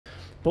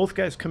both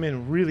guys come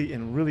in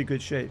really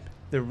good shape.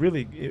 They're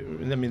really,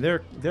 I mean,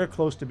 they're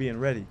close to being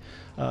ready.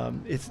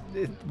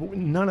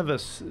 None of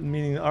us,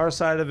 meaning our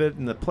side of it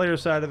and the player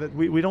side of it,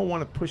 we don't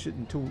want to push it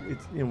until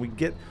it's, we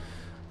get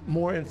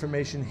more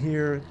information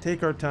here,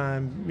 take our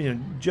time,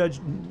 judge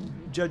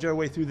our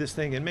way through this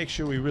thing and make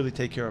sure we really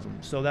take care of them.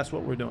 So that's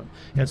what we're doing.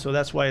 And so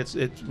that's why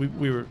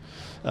we were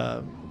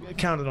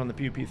counted on the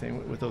PUP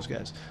thing with those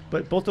guys.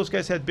 But both those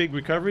guys had big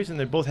recoveries, and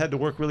they both had to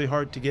work really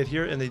hard to get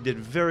here, and they did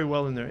very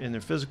well in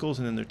their physicals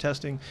and in their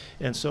testing.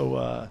 And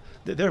so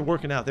they're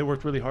working out. They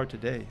worked really hard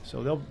today.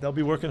 So they'll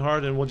be working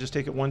hard, and we'll just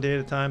take it one day at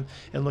a time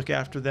and look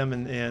after them.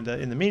 And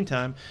in the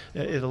meantime,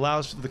 it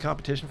allows the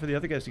competition for the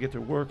other guys to get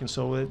their work. And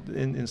so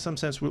in some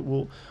sense,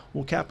 we'll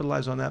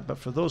capitalize on that. But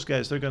for those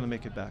guys, they're going to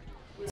make it back.